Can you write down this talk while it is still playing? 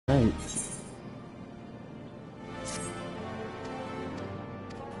Night.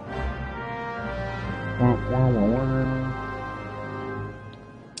 Wah, wah, wah, wah.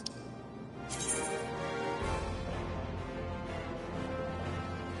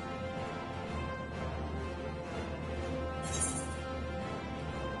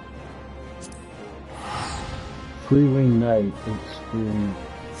 Freewing Night Experience.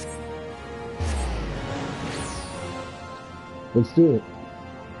 Let's do it.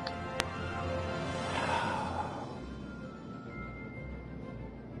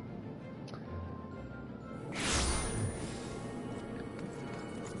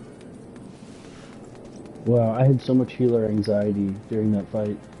 Wow, I had so much healer anxiety during that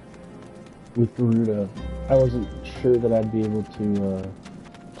fight with Garuda. I wasn't sure that I'd be able to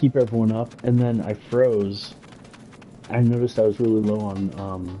keep everyone up, and then I froze. I noticed I was really low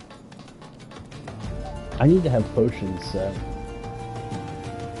on, I need to have potions set.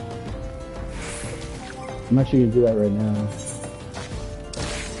 I'm actually gonna do that right now.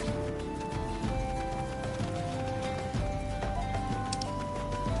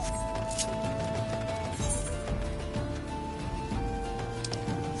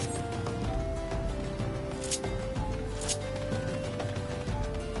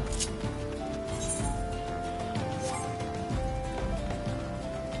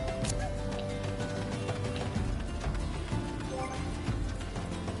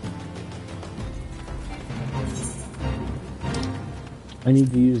 I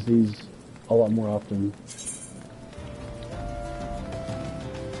need to use these a lot more often.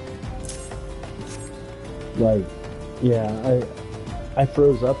 Like, yeah, I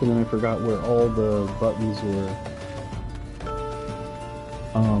froze up and then I forgot where all the buttons were.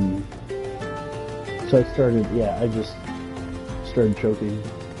 So I started, yeah, I just started choking.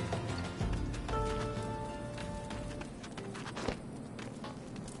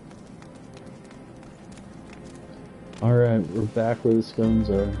 Alright, we're back where the scones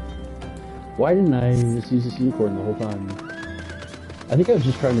are. Why didn't I just use this unicorn the whole time? I think I was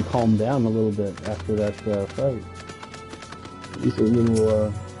just trying to calm down a little bit after that fight. At least a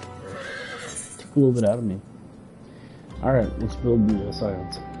little, took a little bit out of me. Alright, let's build the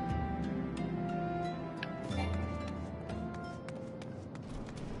silence.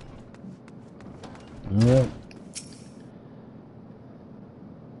 Alright.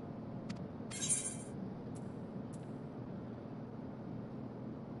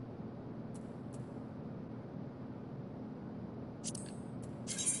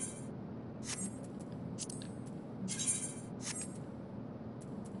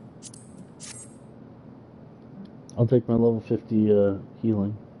 I'll take my level 50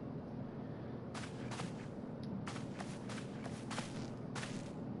 healing.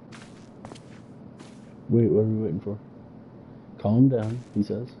 Wait, what are we waiting for? Calm down, he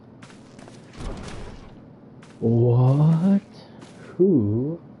says. What?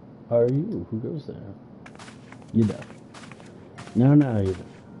 Who are you? Who goes there? Yida. No,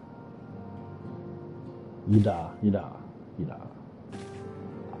 Yida. Yida.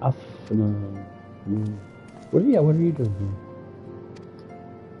 Afna. What are you doing here?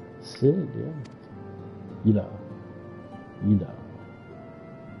 Sid, yeah. Yida.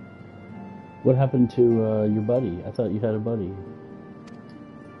 What happened to your buddy? I thought you had a buddy.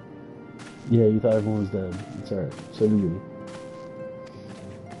 Yeah, you thought everyone was dead. It's alright. So did we.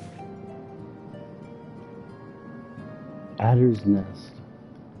 Adder's Nest.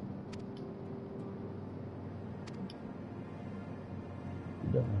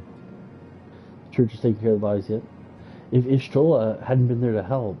 Yeah. The church is taking care of the bodies yet. If Ishtola hadn't been there to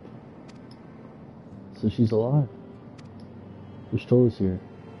help, so she's alive. Ishtola's here.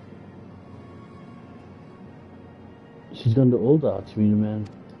 She's gone to Ulda to meet a man.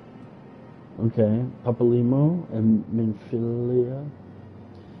 Okay. Papalimo and Minfilia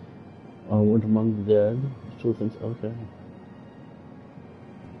went among the dead. Ishtola thinks, okay.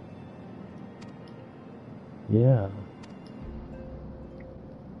 Yeah.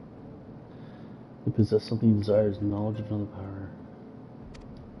 He possesses something he desires, knowledge of another power.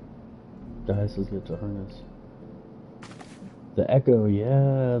 Guys, let's get to harness. The echo,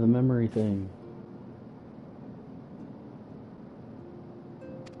 yeah, the memory thing.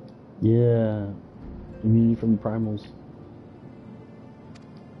 Yeah, immunity from the primals.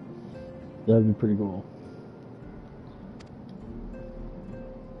 That'd be pretty cool.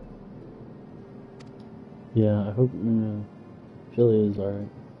 Yeah, I hope Philly is alright.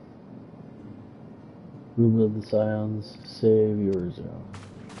 Ruben of the Scions, save yours.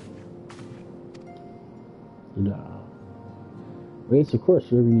 Wait, of course,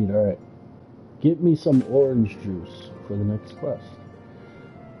 whatever you need. Alright. Get me some orange juice for the next quest.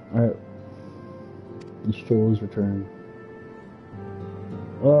 Alright. The stroll is returned.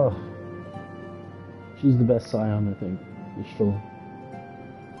 Oh. She's the best scion, I think. The stroll.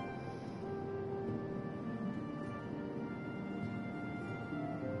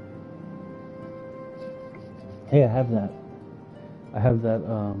 Hey, I have that. I have that,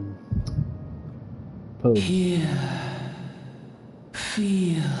 pose. Hear,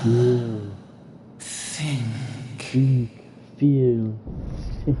 feel, think. Think, feel,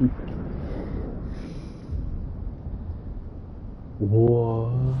 think.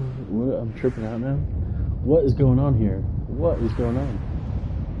 What? I'm tripping out now. What is going on here? What is going on?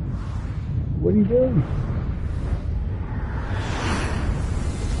 What are you doing?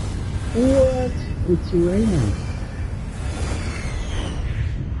 What? It's raining.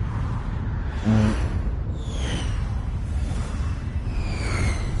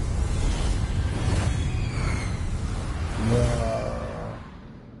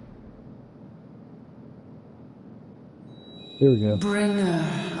 Here we go. Bringer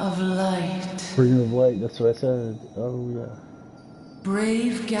of light. Bringer of light, that's what I said. Oh, yeah.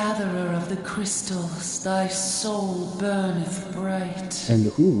 Brave gatherer of the crystals, thy soul burneth bright. And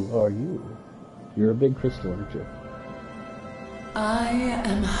who are you? You're a big crystal, aren't you? I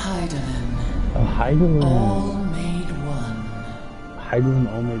am Heidelin. A Heidelin. All made one. Heidelin,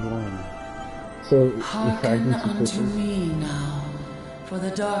 all made one. So, the Hearken fragments of unto crystals. me now, for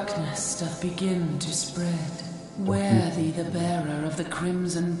the darkness doth begin to spread. Wear thee the bearer of the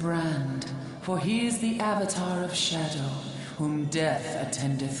crimson brand, for he is the avatar of shadow, whom death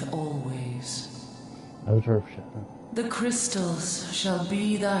attendeth always. Avatar of shadow. The crystals shall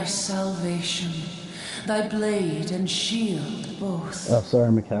be thy salvation, thy blade and shield both. Oh, sorry,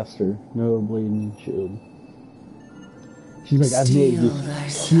 I'm a caster. No blade and shield. She's like, I've made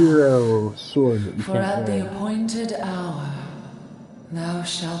this hero sword that you for can't at wear. the appointed hour thou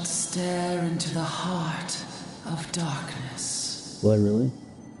shalt stare into the heart of darkness. Will I really?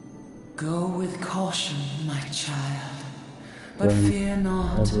 Go with caution, my child, but fear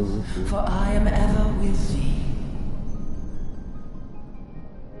not, for I am ever with thee.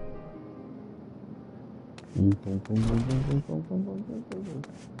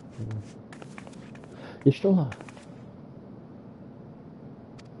 Jeszcze raz.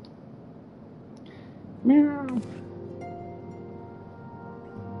 Meow.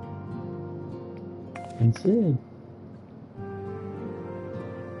 And Sid.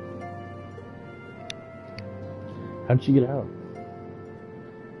 How'd she get out?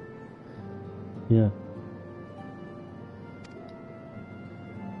 Yeah.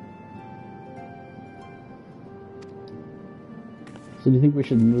 So do you think we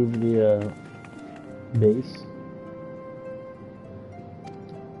should move the base?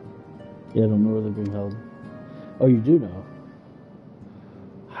 Yeah, I don't know where they're being held. Oh, you do know.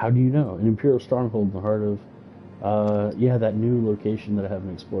 How do you know? An Imperial stronghold in the heart of, yeah, that new location that I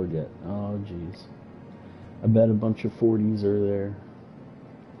haven't explored yet. Oh, jeez. I bet a bunch of 40s are there.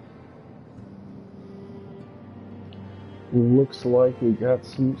 Looks like we got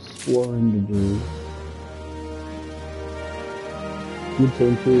some exploring to do. Good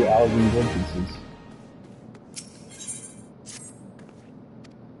turn through Alvin's entrances.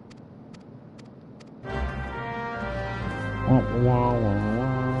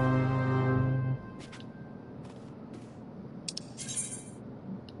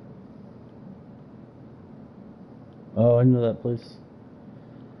 Oh, I know that place.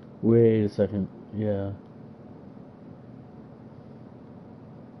 Wait a second. Yeah.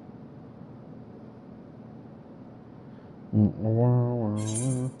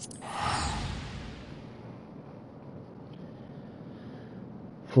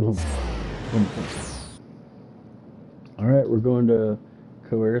 Alright, we're going to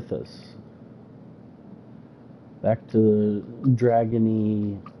Coerthus. Back to the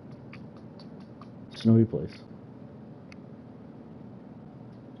dragony snowy place.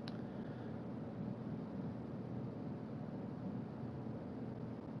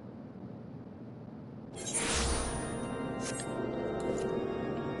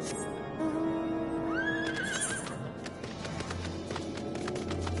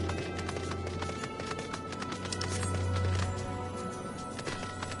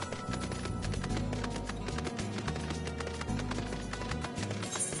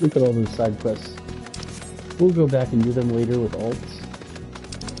 Look at all those side quests. We'll go back and do them later with alts.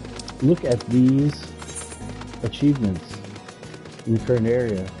 Look at these achievements in the current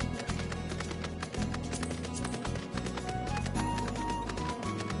area.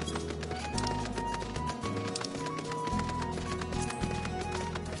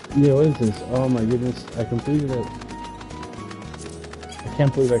 Yeah, what is this? Oh my goodness, I completed it. I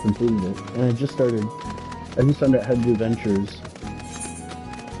can't believe I completed it. And I just found out how to do adventures.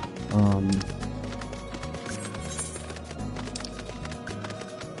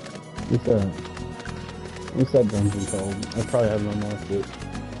 What's that dungeon called? I probably haven't unlocked it.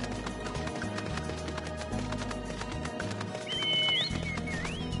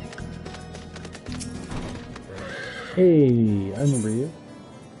 Hey, I remember you.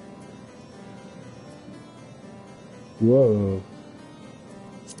 Whoa.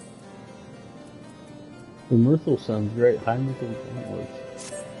 The Mirthel sounds great. Hi, Mirthel.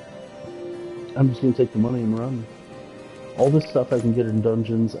 I'm just gonna take the money and run. All this stuff I can get in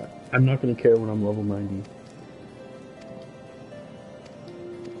dungeons. I'm not gonna care when I'm level 90.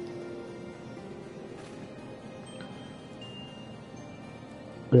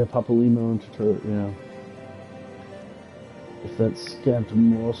 Yeah, Papalimo and Tutor, yeah. If that's scant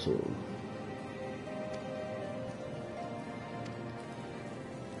morsel.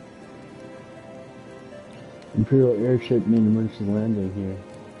 Imperial airship made emergency landing here.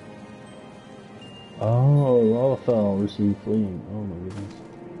 Oh, Lalafell received fleeing. Oh my goodness.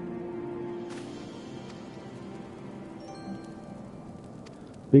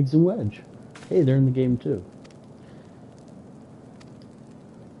 Biggs and Wedge. Hey, they're in the game too.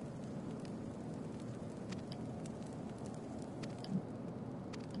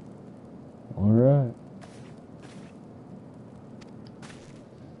 Alright.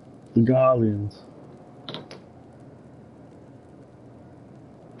 The Guardians.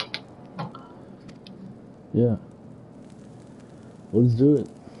 Yeah. Let's do it.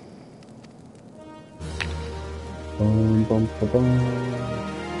 Bum, bum, bum, bum.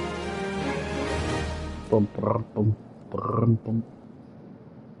 Bum, bum, bum, bum, bum.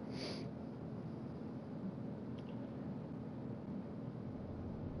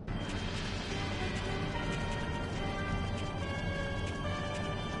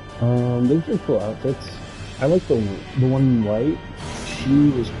 Those are cool outfits. I like the one in white. She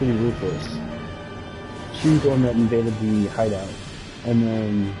was pretty ruthless. She was the one that invaded the hideout. And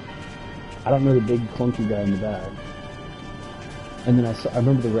then, I don't know the big clunky guy in the back. And then I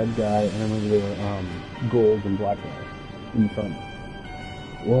remember the red guy, and I remember the gold and black guy in the front.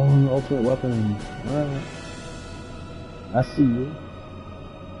 Whoa, an ultimate weapon. Alright. I see you.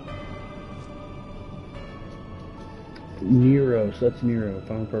 Nero, so that's Nero,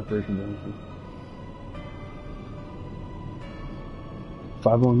 Final Preparation Bonuses.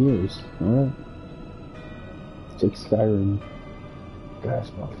 5 long years, alright. It's like Skyrim.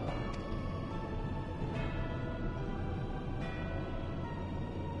 Gas belt.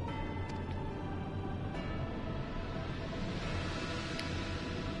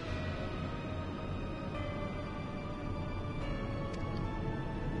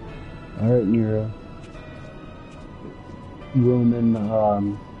 Alright, Nero.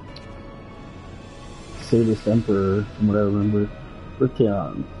 Roman, sadist emperor, from what I remember.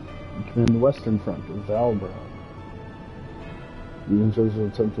 Rithyon. You command the western front of Valbra. You enjoy the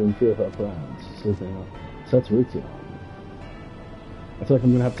attempt to impede that plans. So that's Rithyon. I feel like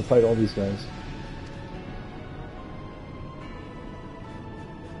I'm gonna have to fight all these guys.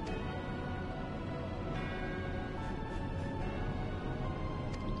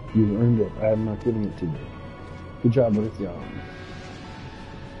 You earned it. I'm not giving it to you. Good job, Rithyon.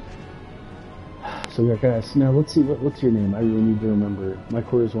 So yeah, guys, now let's see, what's your name? I really need to remember. My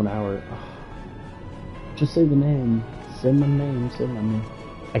quarter is 1 hour. Just say the name. Say my name, say my name.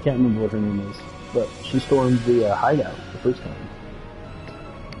 I can't remember what her name is, but she stormed the hideout the first time.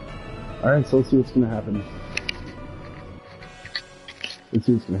 Alright, so let's see what's gonna happen. Let's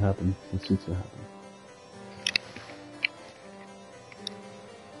see what's gonna happen. Let's see what's gonna happen.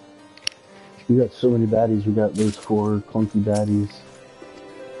 We got so many baddies. We got those 4 clunky baddies.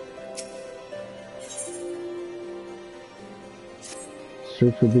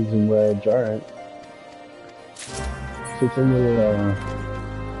 Search for Biggs and Wedge. Alright. So it's a little, alright.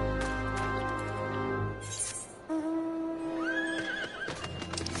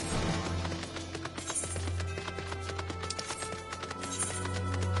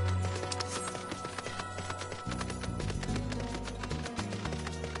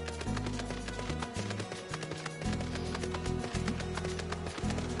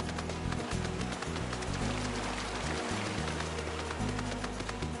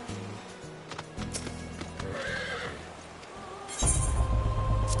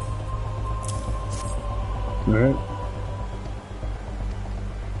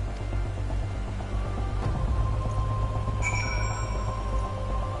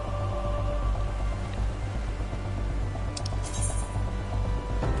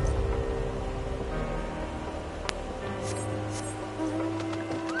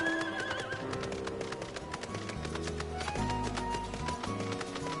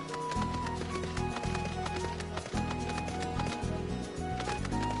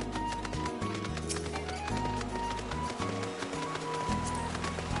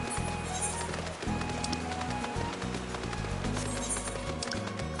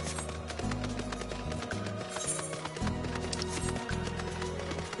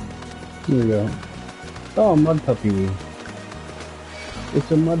 Here we go. Oh, mud puppy.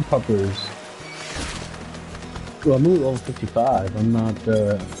 It's a mud puppers. Well, I'm only level 55. I'm not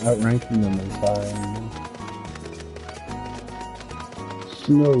outranking them as high.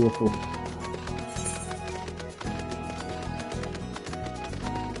 Snow Riffle.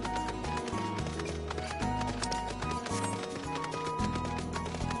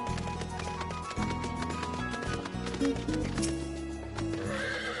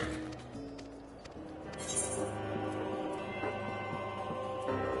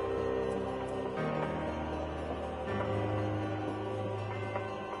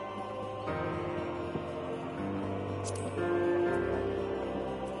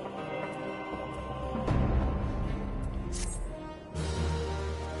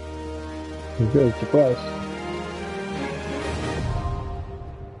 Good surprise.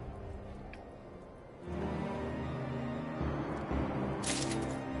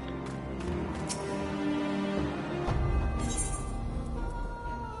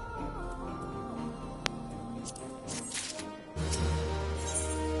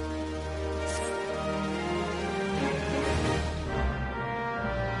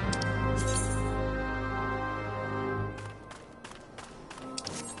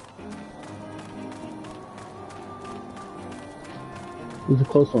 It was a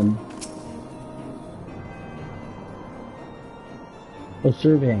close one. Oh,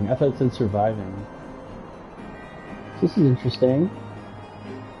 surveying. I thought it said surviving. This is interesting.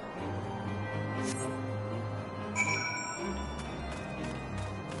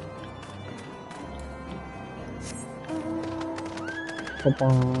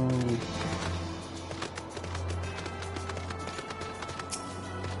 Ba-bum.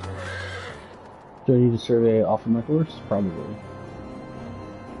 Do I need to survey off of my horse? Probably.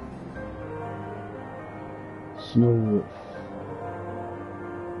 Snow Wolf.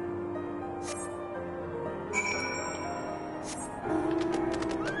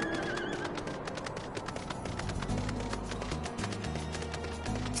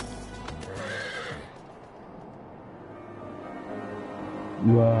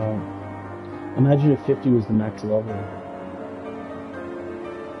 Wow. Imagine if 50 was the max level.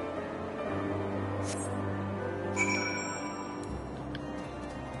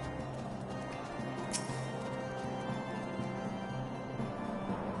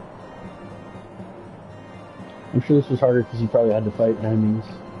 I'm sure this was harder because you probably had to fight enemies.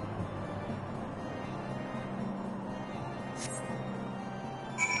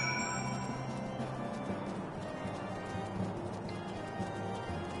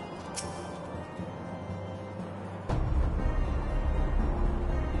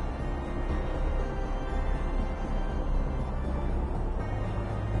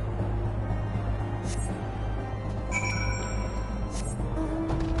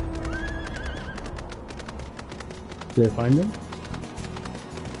 Did I find him?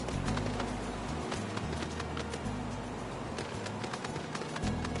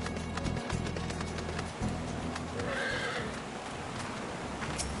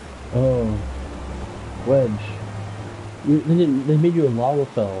 Oh, Wedge. They made you a lava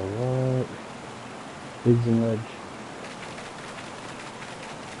fell. What? Biggs and Wedge.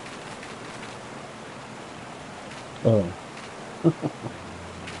 Oh.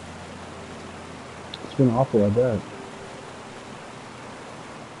 It's been awful, I bet.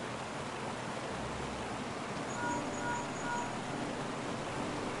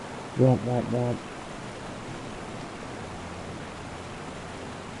 Womp, womp, womp.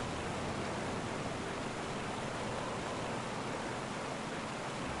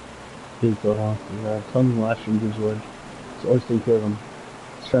 Big go off. Yeah, tons of last gives Wedge. So always take care of them.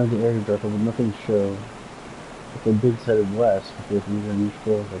 It's trying to area darkle, but nothing show. If the Big's headed west, if we can use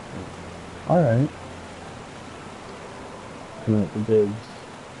scrolls, I think. Alright. Coming out the Biggs.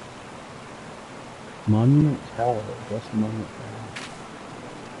 Monument Tower. West Monument Tower.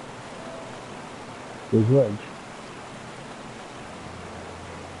 There's Wedge.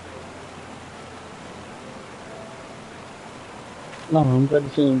 No, I'm glad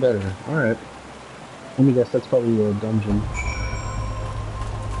you're feeling better. Alright. Let me guess, that's probably a dungeon.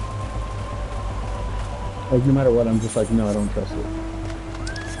 Like, no matter what, I'm just like, no, I don't trust it.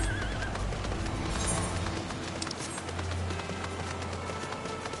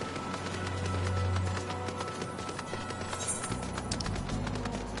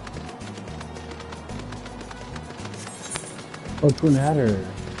 Oh, Twin Adder.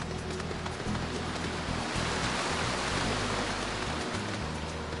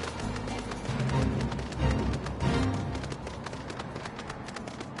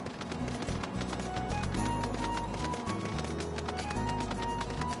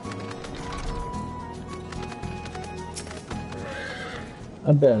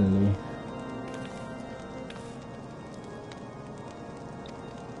 Ability.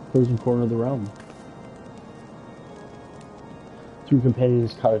 Frozen corner of the realm. Through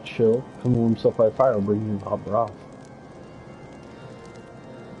companion's cottage chill, come warm himself by fire, will bring you hot broth.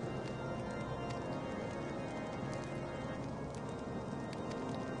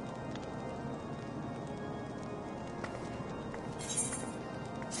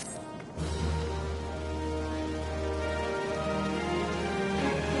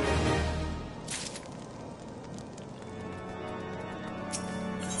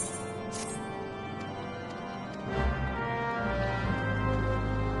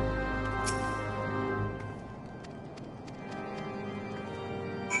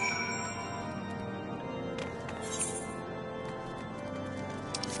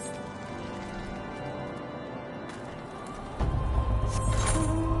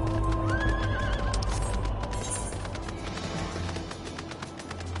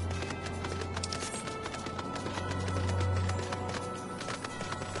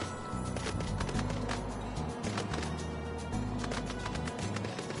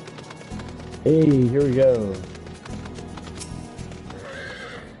 Hey, here we go.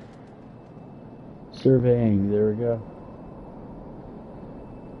 Surveying, there we go.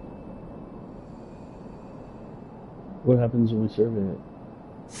 What happens when we survey it?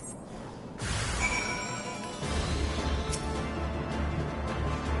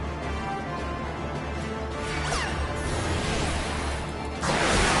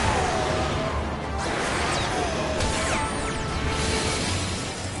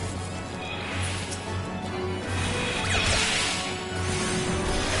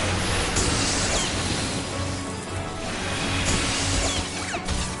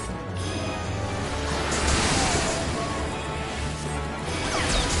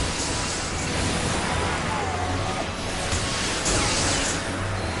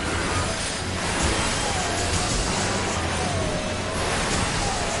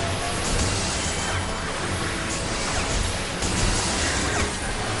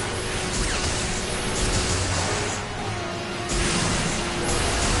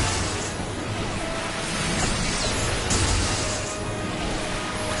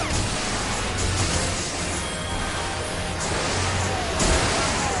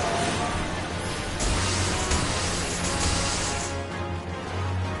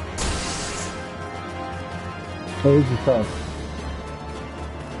 Oh, this is tough.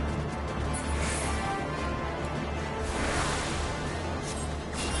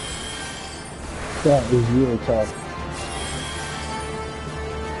 That is really tough.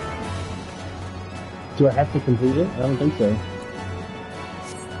 Do I have to complete it? I don't think so.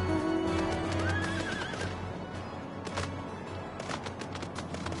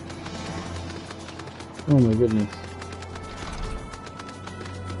 Oh my goodness.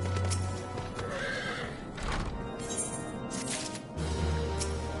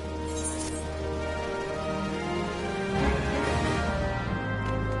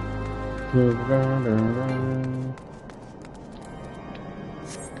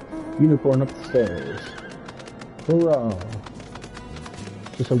 Unicorn up the stairs. Hurrah!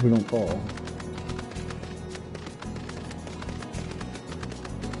 Just hope we don't fall.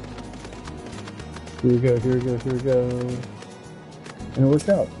 Here we go, here we go, here we go. And it worked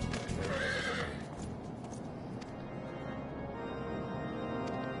out.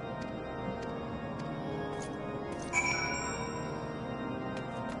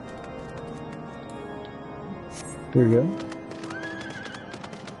 Here we go.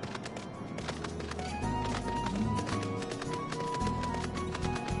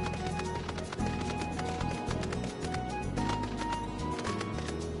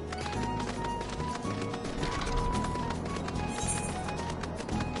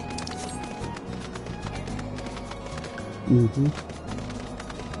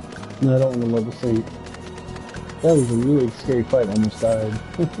 No, I don't want to level save. That was a really scary fight, I almost died.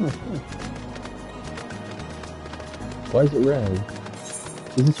 Why is it red?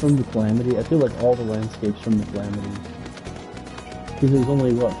 Is this from the Calamity? I feel like all the landscapes from the Calamity. Because it was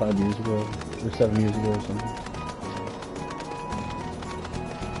only, what, 5 years ago? Or 7 years ago or something.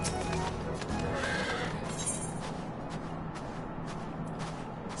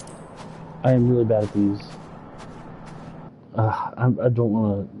 I am really bad at these. I don't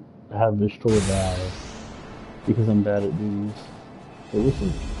want to have this tour die because I'm bad at these. But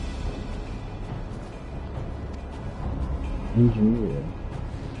listen. Engineer.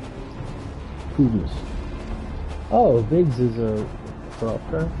 Previous. Oh, Biggs is a prop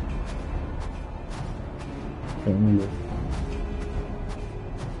car? Can't remember.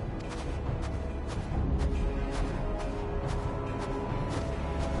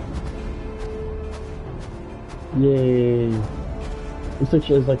 Yay! Looks like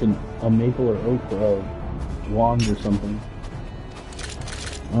she has like a maple or oak wand or something.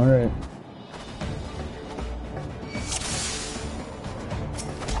 Alright.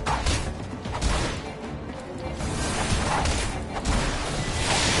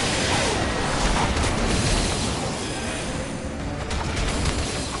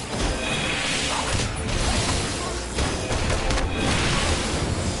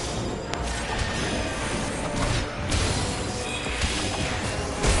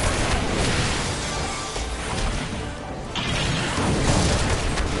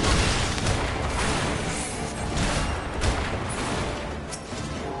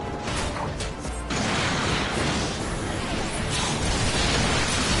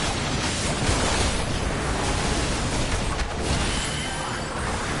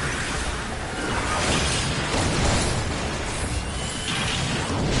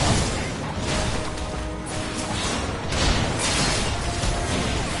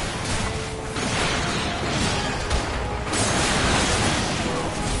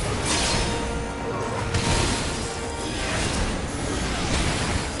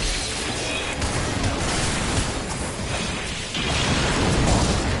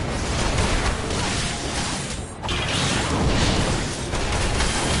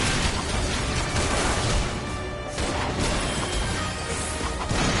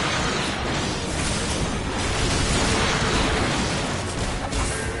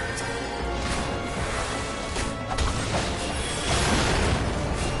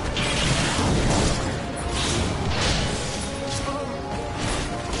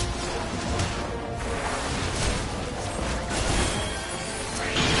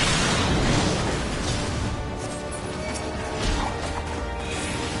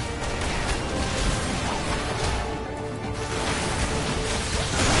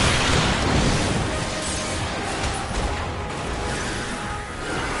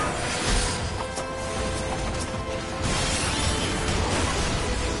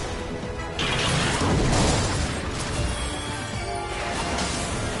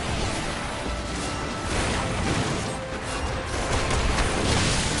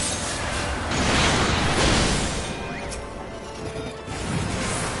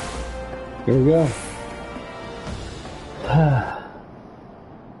 Here we go.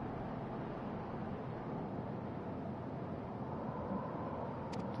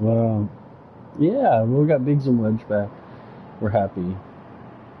 Well, yeah, we got Biggs and Wedge back. We're happy.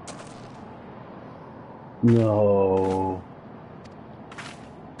 No.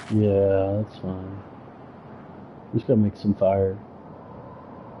 Yeah, that's fine. We just gotta make some fire.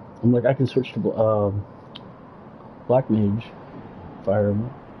 I'm like, I can switch to Black Mage. Fire him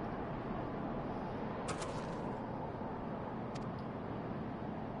up.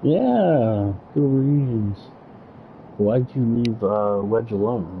 Yeah, good reunions. Why'd you leave Wedge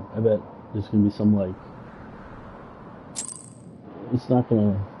alone? I bet there's gonna be some like. It's not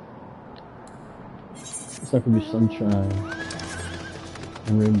gonna be sunshine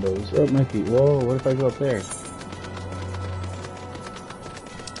and rainbows. Or it might be. Whoa, what if I go up there?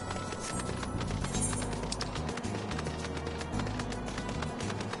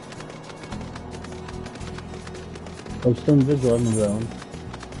 Oh, Stone Vigil, I remember that one.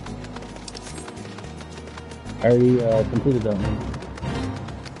 I already completed that one.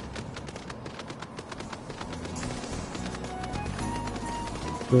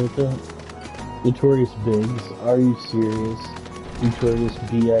 Notorious Biggs. Are you serious? Notorious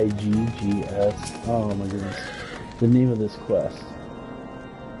B-I-G-G-S. Oh my goodness. The name of this quest.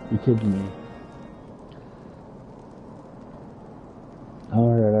 You kidding me?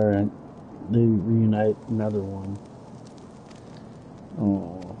 Alright. They reunite another one.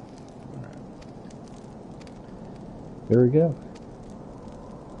 Oh. There we go.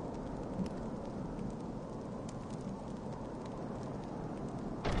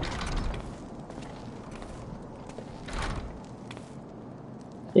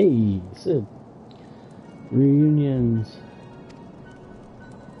 Hey, Sid. Reunions.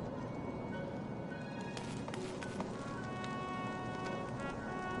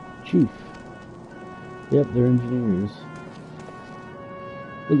 Chief. Yep, they're engineers.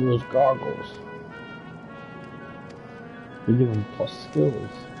 Look at those goggles. They're giving plus skills.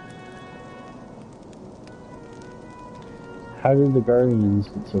 How did the Guardians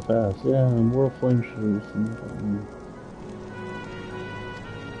get so fast? Yeah, more flame shooters.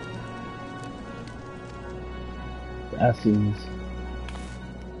 The Assassins.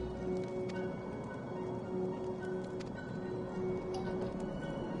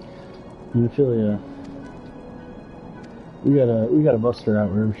 Hemophilia. We gotta bust her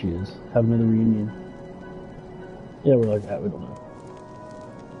out wherever she is. Have another reunion. Yeah, we're like that. We don't know.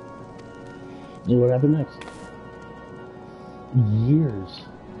 So what happened next? Years.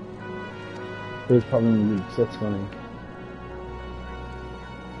 It was probably in weeks. That's funny.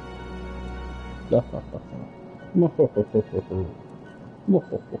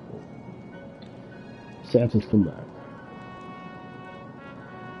 Santa's come back.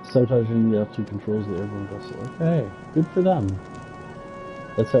 Sabotaging the F2 controls the airborne vessel. Okay, good for them.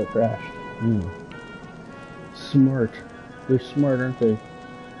 That's how it crashed. Smart. They're smart, aren't they?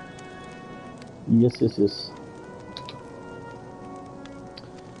 Yes, yes, yes.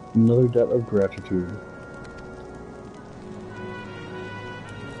 Another debt of gratitude.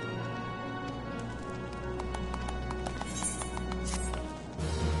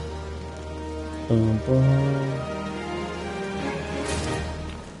 Bum,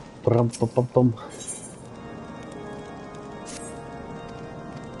 bum, bum, bum.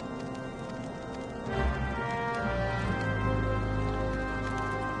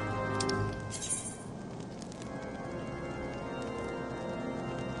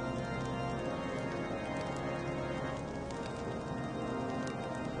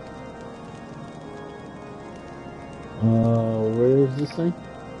 Where is this thing?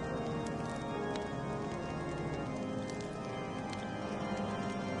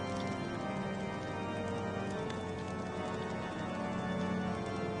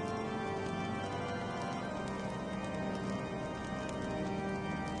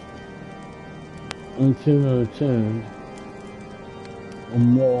 Untuned.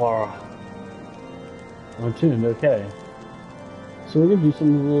 More. Untuned, okay. So we're gonna do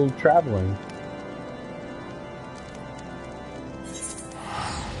some little traveling.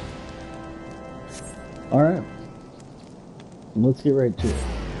 Alright. Let's get right to it.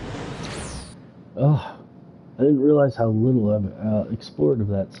 Oh, I didn't realize how little I've explored of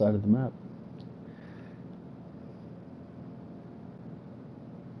that side of the map.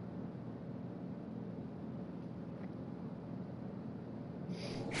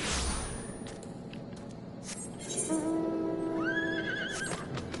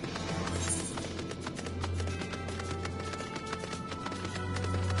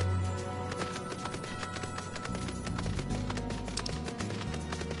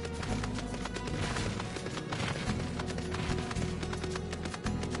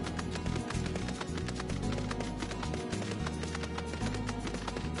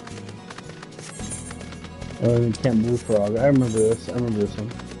 Camp Blue Frog. I remember this. I remember this one.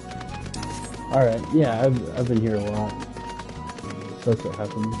 Alright, yeah, I've been here a lot. So that's what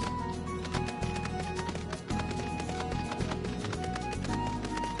happens.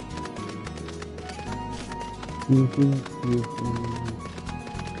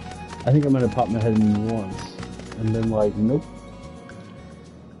 I think I might have popped my head in once. And then like, nope.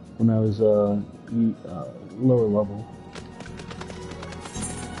 When I was lower level.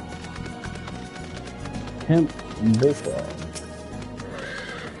 Camp Bullfrog.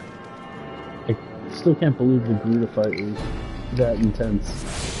 I still can't believe the Gouda fight was that intense.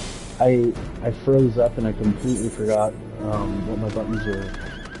 I froze up and I completely forgot what my buttons were.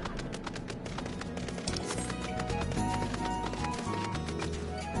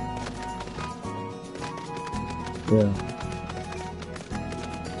 Yeah.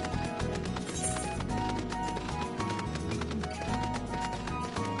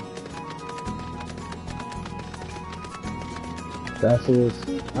 Basilisk.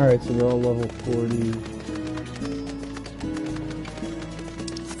 Alright, so they're all level 40.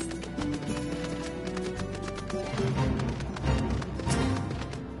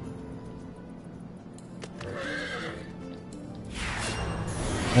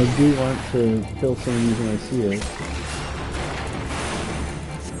 I do want to kill some of these when I see it.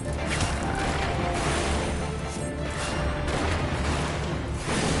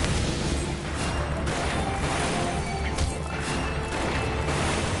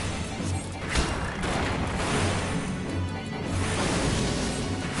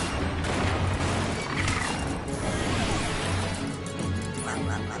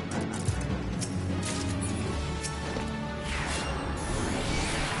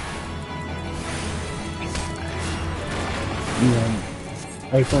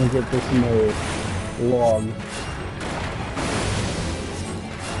 I just want to get this in my log.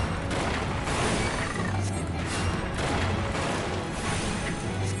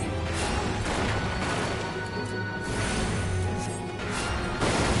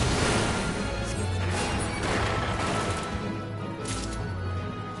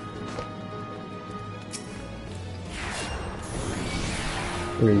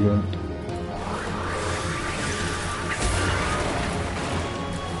 There you go.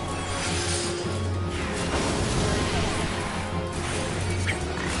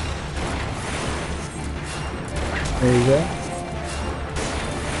 There you go.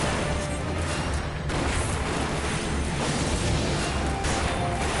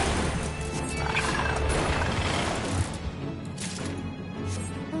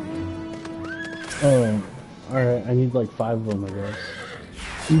 Oh, alright, I need like 5 of them, I guess.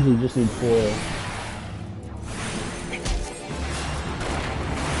 Usually just need 4.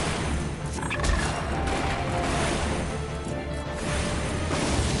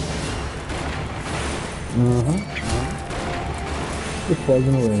 Just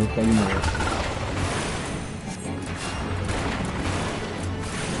plugging away, plugging away.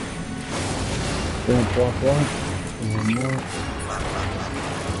 Don't walk out. One more.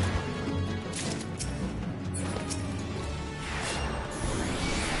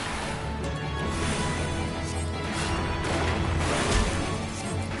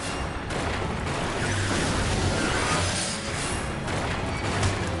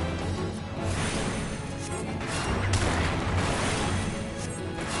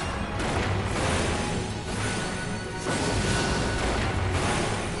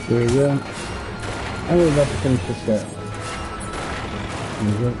 There we go. And we're about to finish this guy.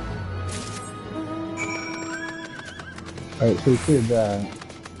 Alright, so we cleared that.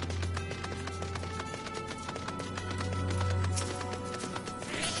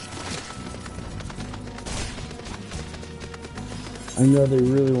 I know they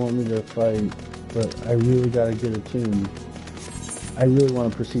really want me to fight, but I really gotta get attuned. I really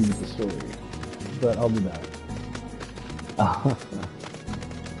want to proceed with the story, but I'll be back.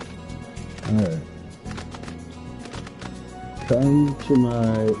 Alright. Come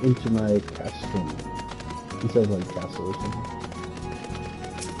into my castle. It says like castle or something.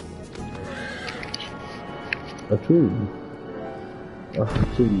 A tomb. A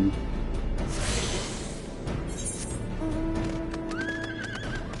tomb.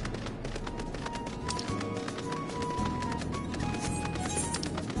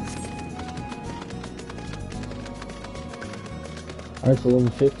 Alright, so level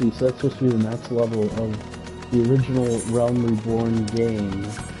 50, so that's supposed to be the max level of the original Realm Reborn game.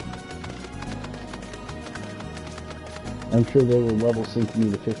 I'm sure they will level sync me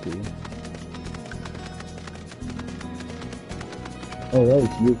to 50. Oh, that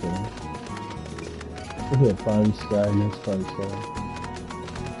looks beautiful. Look at that cloud sky, nice cloud sky.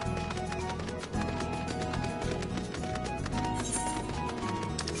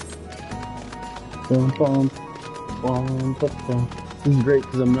 Bum, bum, bum, bum, bum. This is great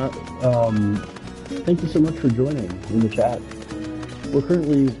because I'm not, thank you so much for joining in the chat. We're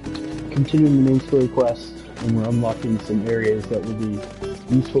currently continuing the main story quest, and we're unlocking some areas that will be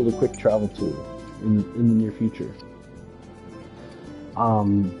useful to quick travel to in the near future.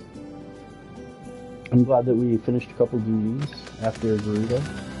 I'm glad that we finished a couple duties after Garuda.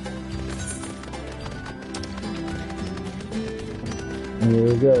 And there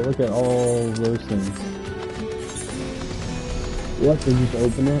we go, look at all those things. What, they just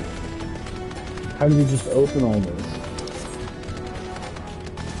open it? How did they just open all this?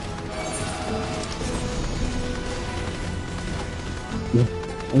 Yeah,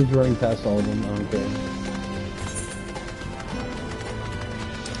 I'm just running past all of them, I don't care.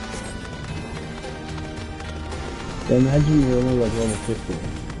 Yeah, imagine you're only like level 50.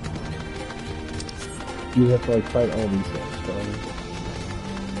 You have to like fight all these guys, probably.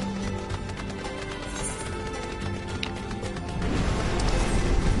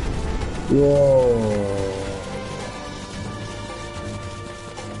 Whoa.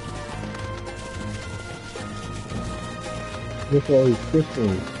 Look at all these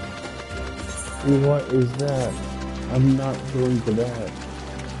crystals. What is that? I'm not going for that.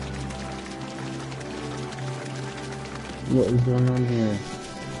 What is going on here?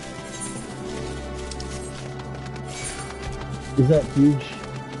 Is that huge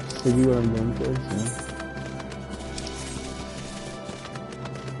city what I'm going towards? Yeah.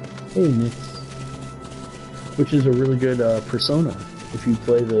 Hey, Nix. Which is a really good persona if you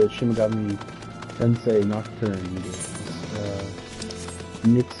play the Shimigami Tensei Nocturne games.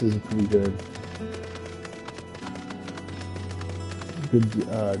 Nix is pretty good. Good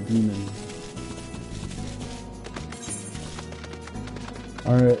demon.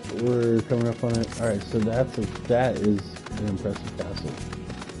 Alright, we're coming up on it. Alright, so that is an impressive castle.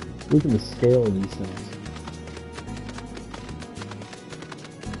 Look at the scale of these things.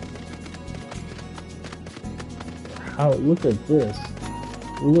 Look at this.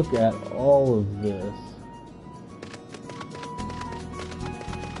 Look at all of this.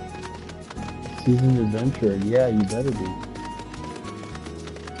 Seasoned adventurer. Yeah, you better be.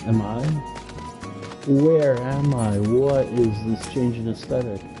 Am I? Where am I? What is this change in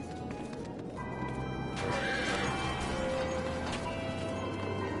aesthetic?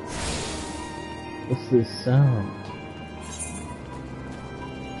 this sound?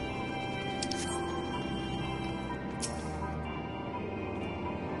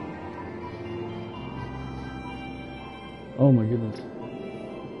 Oh my goodness.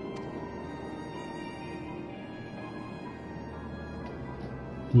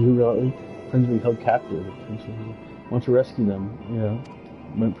 You really? Friends being held captive. Want to rescue them. Yeah.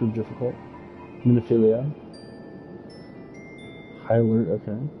 Might prove difficult. Minophilia. High alert,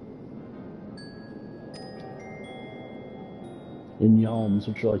 okay. In yalms,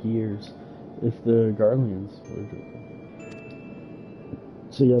 which are like years. If the Garleans were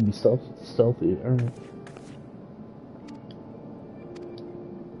so you gotta be stealthy, alright.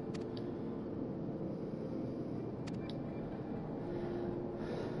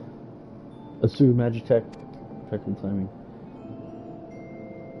 Assume Magitech, effective timing.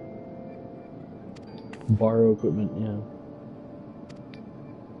 Borrow equipment, yeah.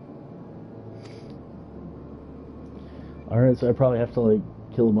 Alright, so I probably have to, like,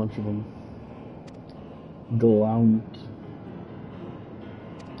 kill a bunch of them. Glount.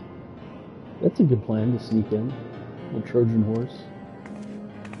 That's a good plan to sneak in. A Trojan horse.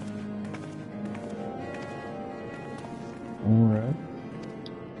 Alright.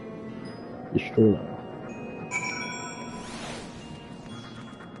 Destroy that.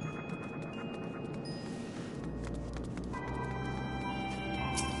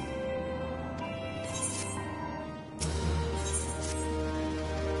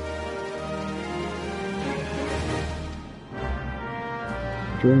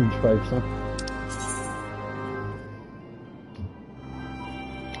 Drainage pipes, huh?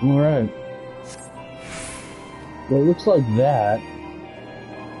 Alright. Well, it looks like that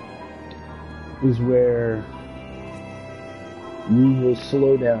is where we will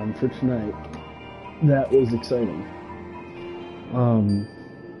slow down for tonight. That was exciting.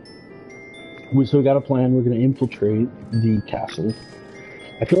 So we got a plan. We're going to infiltrate the castle.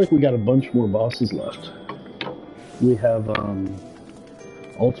 I feel like we got a bunch more bosses left. We have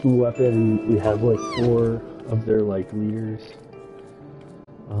ultimate weapon. We have like 4 of their like leaders.